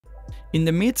In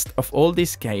the midst of all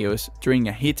this chaos, during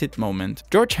a heated moment,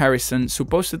 George Harrison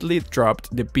supposedly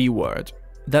dropped the B word.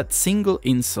 That single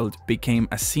insult became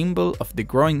a symbol of the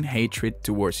growing hatred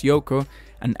towards Yoko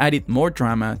and added more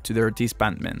drama to their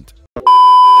disbandment.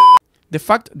 The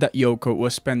fact that Yoko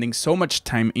was spending so much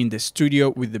time in the studio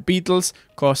with the Beatles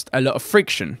caused a lot of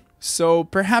friction. So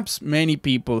perhaps many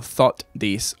people thought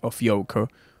this of Yoko,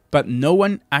 but no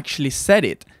one actually said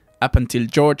it up until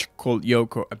George called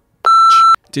Yoko a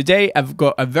bitch. Today I've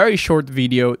got a very short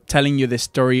video telling you the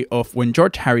story of when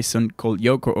George Harrison called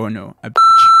Yoko Ono a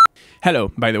bitch.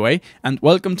 Hello, by the way, and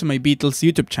welcome to my Beatles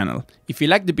YouTube channel. If you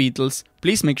like the Beatles,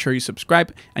 please make sure you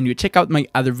subscribe and you check out my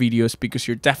other videos because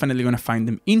you're definitely gonna find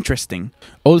them interesting.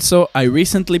 Also, I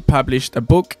recently published a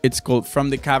book. It's called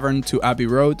From the Cavern to Abbey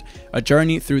Road, a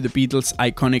journey through the Beatles'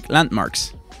 iconic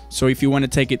landmarks. So if you want to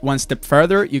take it one step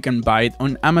further, you can buy it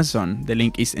on Amazon. The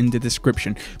link is in the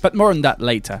description, but more on that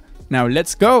later. Now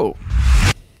let's go!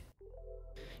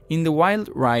 In the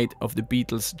wild ride of the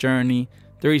Beatles' journey,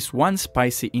 there is one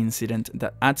spicy incident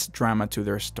that adds drama to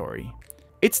their story.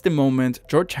 It's the moment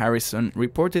George Harrison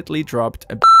reportedly dropped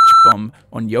a bitch bomb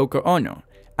on Yoko Ono,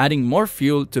 adding more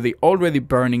fuel to the already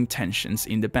burning tensions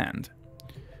in the band.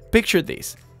 Picture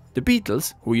this: the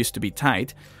Beatles, who used to be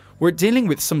tight, were dealing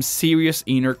with some serious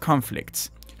inner conflicts.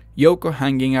 Yoko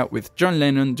hanging out with John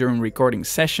Lennon during recording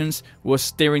sessions was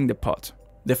stirring the pot.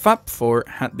 The Fab Four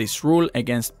had this rule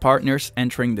against partners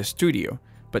entering the studio,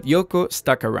 but Yoko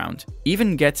stuck around,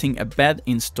 even getting a bed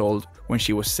installed when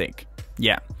she was sick.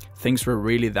 Yeah, things were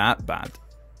really that bad.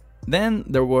 Then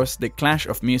there was the clash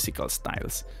of musical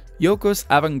styles. Yoko's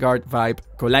avant-garde vibe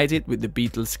collided with the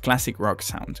Beatles' classic rock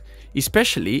sound,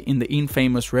 especially in the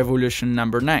infamous Revolution No.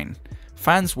 9.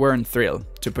 Fans weren't thrilled,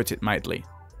 to put it mildly.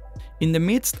 In the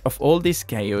midst of all this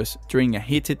chaos, during a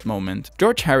heated moment,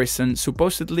 George Harrison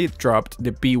supposedly dropped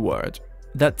the B word.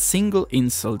 That single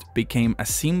insult became a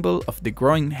symbol of the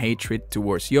growing hatred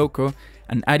towards Yoko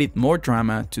and added more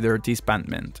drama to their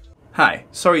disbandment. Hi,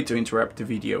 sorry to interrupt the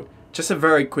video. Just a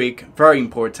very quick, very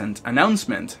important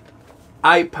announcement.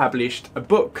 I published a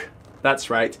book. That's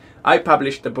right, I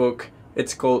published a book.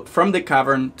 It's called From the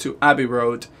Cavern to Abbey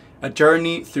Road, a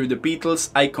journey through the Beatles'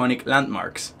 iconic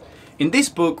landmarks. In this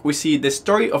book, we see the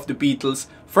story of the Beatles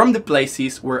from the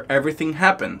places where everything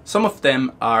happened. Some of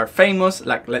them are famous,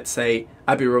 like let's say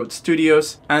Abbey Road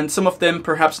Studios, and some of them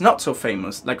perhaps not so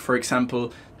famous, like for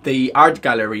example the art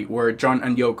gallery where John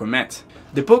and Yoko met.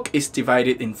 The book is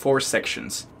divided in 4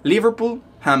 sections: Liverpool,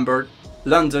 Hamburg,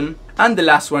 London, and the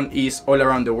last one is all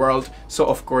around the world, so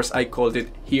of course I called it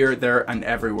Here, There and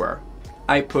Everywhere.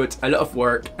 I put a lot of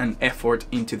work and effort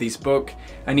into this book,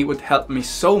 and it would help me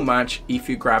so much if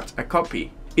you grabbed a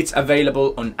copy. It's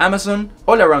available on Amazon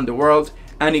all around the world,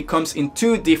 and it comes in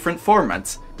 2 different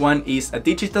formats. One is a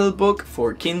digital book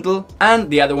for Kindle, and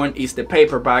the other one is the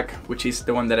paperback, which is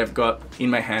the one that I've got in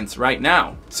my hands right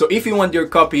now. So if you want your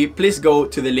copy, please go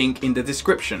to the link in the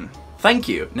description. Thank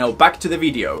you. Now back to the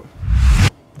video.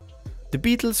 The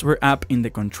Beatles were up in the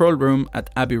control room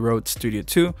at Abbey Road Studio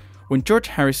 2 when George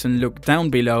Harrison looked down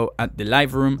below at the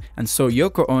live room and saw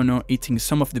Yoko Ono eating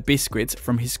some of the biscuits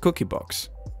from his cookie box.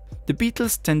 The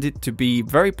Beatles tended to be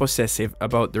very possessive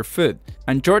about their food,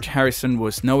 and George Harrison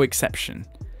was no exception.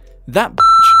 "That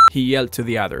bitch," he yelled to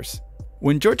the others.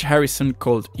 When George Harrison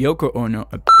called Yoko Ono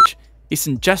a bitch,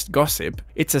 isn't just gossip,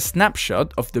 it's a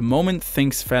snapshot of the moment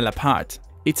things fell apart.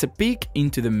 It's a peek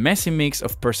into the messy mix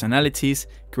of personalities,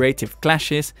 creative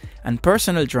clashes, and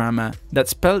personal drama that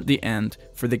spelled the end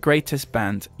for the greatest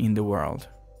band in the world.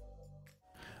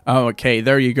 Oh, okay,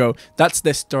 there you go. That's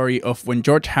the story of when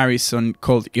George Harrison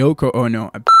called Yoko Ono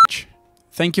a bitch.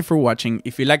 Thank you for watching.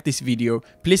 If you like this video,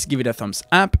 please give it a thumbs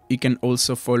up. You can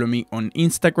also follow me on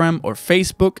Instagram or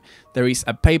Facebook. There is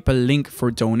a PayPal link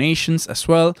for donations as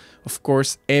well. Of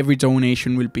course, every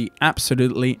donation will be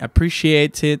absolutely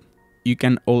appreciated. You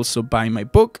can also buy my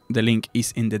book. The link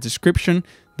is in the description.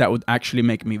 That would actually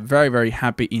make me very, very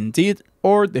happy indeed.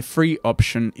 Or the free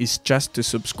option is just to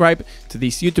subscribe to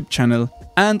this YouTube channel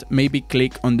and maybe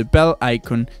click on the bell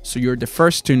icon so you're the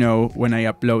first to know when I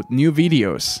upload new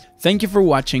videos. Thank you for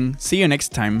watching. See you next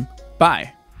time.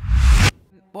 Bye.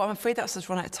 Well, I'm afraid that's just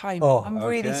run out of time. Oh, I'm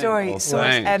really sorry. Oh, So,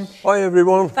 bye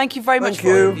everyone. thank you very much.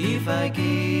 Thank you. If I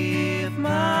give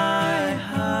my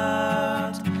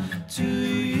heart to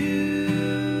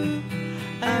you,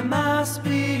 I must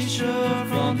be